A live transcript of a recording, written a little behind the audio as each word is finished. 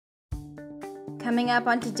Coming up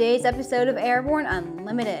on today's episode of Airborne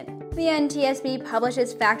Unlimited, the NTSB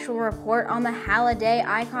publishes Factual report on the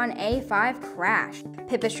Halladay-Icon A5 crash.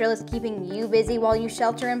 Pipistrel is keeping you busy while you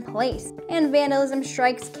shelter in place, and Vandalism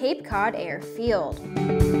strikes Cape Cod Airfield.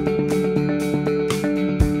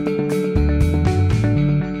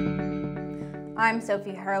 I'm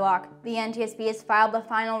Sophie Hurlock. The NTSB has filed the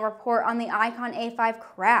final report on the Icon A5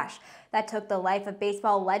 crash that took the life of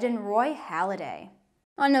baseball legend Roy Halladay.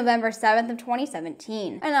 On November 7th of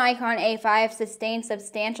 2017, an Icon A5 sustained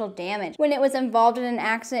substantial damage when it was involved in an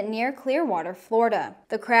accident near Clearwater, Florida.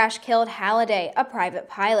 The crash killed Halladay, a private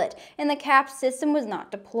pilot, and the CAP system was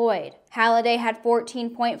not deployed. Halladay had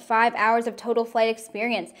 14.5 hours of total flight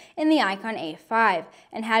experience in the Icon A5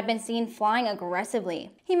 and had been seen flying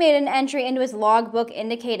aggressively. He made an entry into his logbook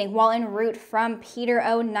indicating while en route from Peter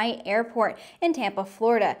O. Knight Airport in Tampa,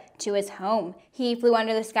 Florida, to his home. He flew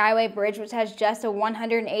under the Skyway Bridge, which has just a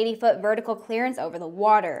 180-foot vertical clearance over the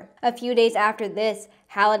water. A few days after this,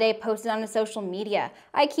 Halladay posted on his social media,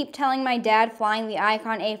 "I keep telling my dad flying the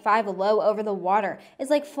Icon A5 low over the water is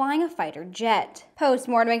like flying a fighter jet."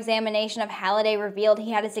 Post-mortem examination of Halladay revealed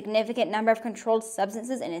he had a significant number of controlled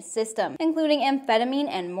substances in his system, including amphetamine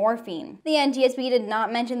and morphine. The NTSB did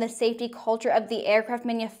not mention the safety culture of the aircraft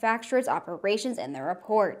manufacturer's operations in their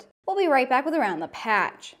report. We'll be right back with Around the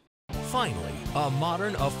Patch. Finally, a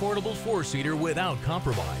modern, affordable four-seater without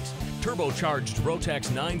compromise. Turbocharged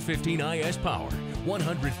Rotax 915 IS power,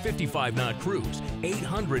 155-knot cruise,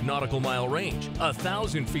 800 nautical mile range,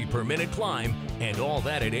 1,000 feet per minute climb, and all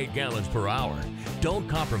that at 8 gallons per hour. Don't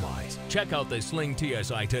compromise. Check out the Sling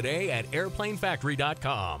TSI today at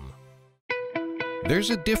airplanefactory.com. There's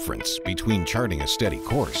a difference between charting a steady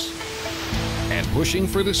course and pushing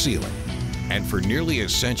for the ceiling. And for nearly a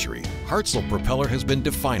century, Hartzell Propeller has been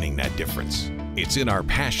defining that difference. It's in our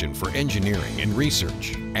passion for engineering and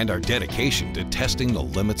research and our dedication to testing the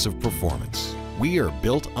limits of performance. We are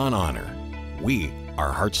built on honor. We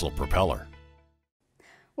are Hartzell Propeller.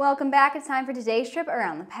 Welcome back. It's time for today's trip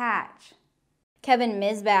Around the Patch. Kevin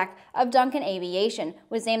Misbach of Duncan Aviation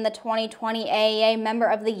was named the 2020 AAA Member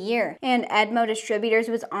of the Year, and Edmo Distributors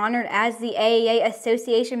was honored as the AAA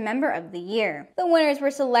Association Member of the Year. The winners were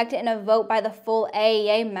selected in a vote by the full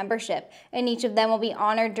AAA membership, and each of them will be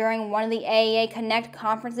honored during one of the AAA Connect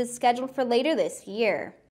conferences scheduled for later this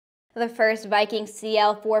year. The first Viking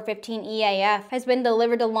CL-415 EAF has been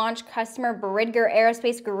delivered to launch customer Bridger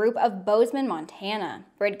Aerospace Group of Bozeman, Montana.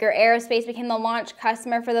 Bridger Aerospace became the launch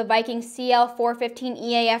customer for the Viking CL-415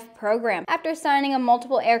 EAF program after signing a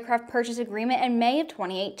multiple aircraft purchase agreement in May of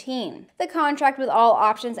 2018. The contract, with all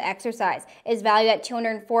options exercised, is valued at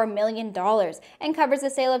 $204 million and covers the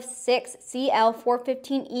sale of 6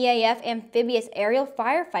 CL-415 EAF amphibious aerial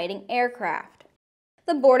firefighting aircraft.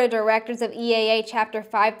 The Board of Directors of EAA Chapter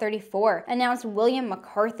 534 announced William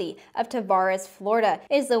McCarthy of Tavares, Florida,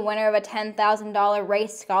 is the winner of a $10,000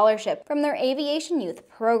 race scholarship from their Aviation Youth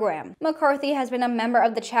Program. McCarthy has been a member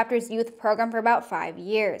of the chapter's youth program for about 5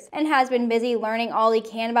 years and has been busy learning all he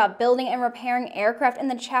can about building and repairing aircraft in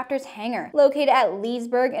the chapter's hangar, located at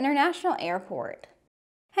Leesburg International Airport.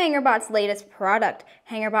 Hangarbot's latest product,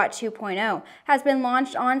 Hangarbot 2.0, has been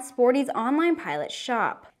launched on Sporty's online pilot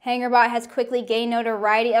shop. Hangarbot has quickly gained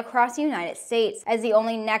notoriety across the United States as the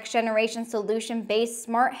only next-generation solution-based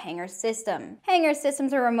smart hangar system. Hangar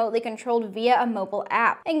systems are remotely controlled via a mobile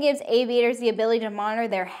app and gives aviators the ability to monitor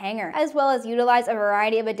their hangar, as well as utilize a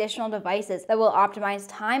variety of additional devices that will optimize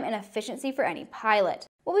time and efficiency for any pilot.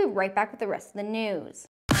 We'll be right back with the rest of the news.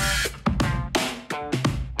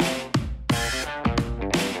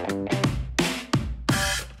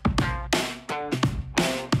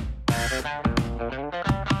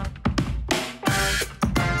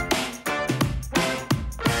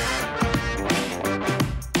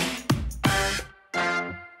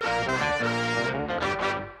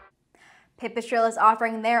 Pipistrel is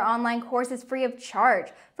offering their online courses free of charge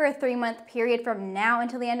for a 3-month period from now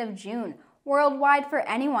until the end of June, worldwide for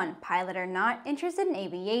anyone, pilot or not, interested in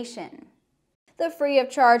aviation. The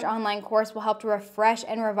free-of-charge online course will help to refresh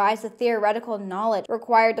and revise the theoretical knowledge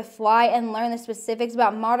required to fly and learn the specifics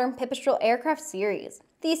about modern Pipistrel aircraft series.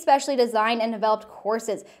 These specially designed and developed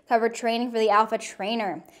courses cover training for the Alpha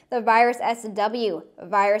Trainer, the Virus SW,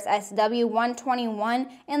 Virus SW-121,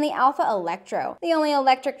 and the Alpha Electro, the only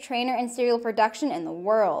electric trainer in serial production in the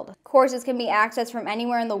world. Courses can be accessed from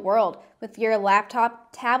anywhere in the world with your laptop,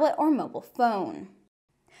 tablet, or mobile phone.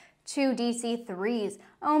 2 DC-3s,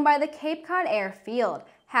 owned by the Cape Cod Airfield,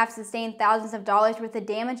 have sustained thousands of dollars worth of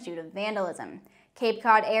damage due to vandalism. Cape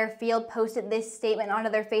Cod Airfield posted this statement onto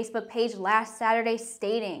their Facebook page last Saturday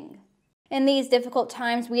stating, In these difficult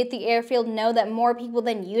times, we at the airfield know that more people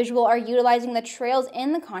than usual are utilizing the trails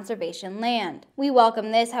in the conservation land. We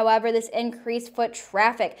welcome this, however, this increased foot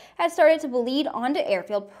traffic has started to bleed onto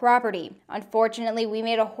airfield property. Unfortunately, we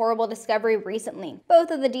made a horrible discovery recently.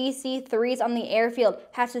 Both of the DC-3s on the airfield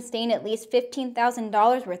have sustained at least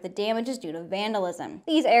 $15,000 worth of damages due to vandalism.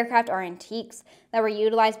 These aircraft are antiques that were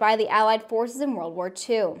utilized by the Allied forces in World War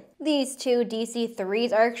II. These two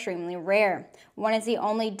DC-3s are extremely rare. One is the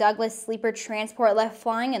only Douglas sleeper transport left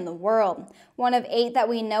flying in the world, one of 8 that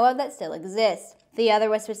we know of that still exists. The other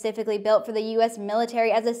was specifically built for the U.S.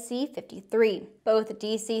 military as a C-53. Both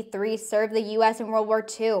DC-3s served the U.S. in World War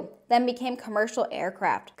II, then became commercial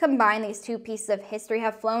aircraft. Combined, these two pieces of history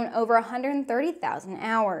have flown over 130,000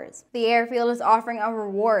 hours. The airfield is offering a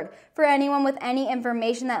reward for anyone with any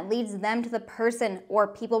information that leads them to the person or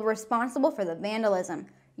people responsible for the vandalism.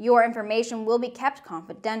 Your information will be kept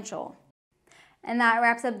confidential. And that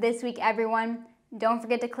wraps up this week, everyone. Don't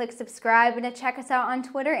forget to click subscribe and to check us out on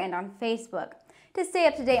Twitter and on Facebook. To stay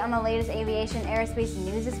up to date on the latest aviation aerospace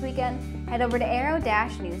news this weekend, head over to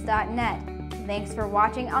aero-news.net. Thanks for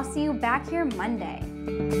watching. I'll see you back here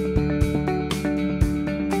Monday.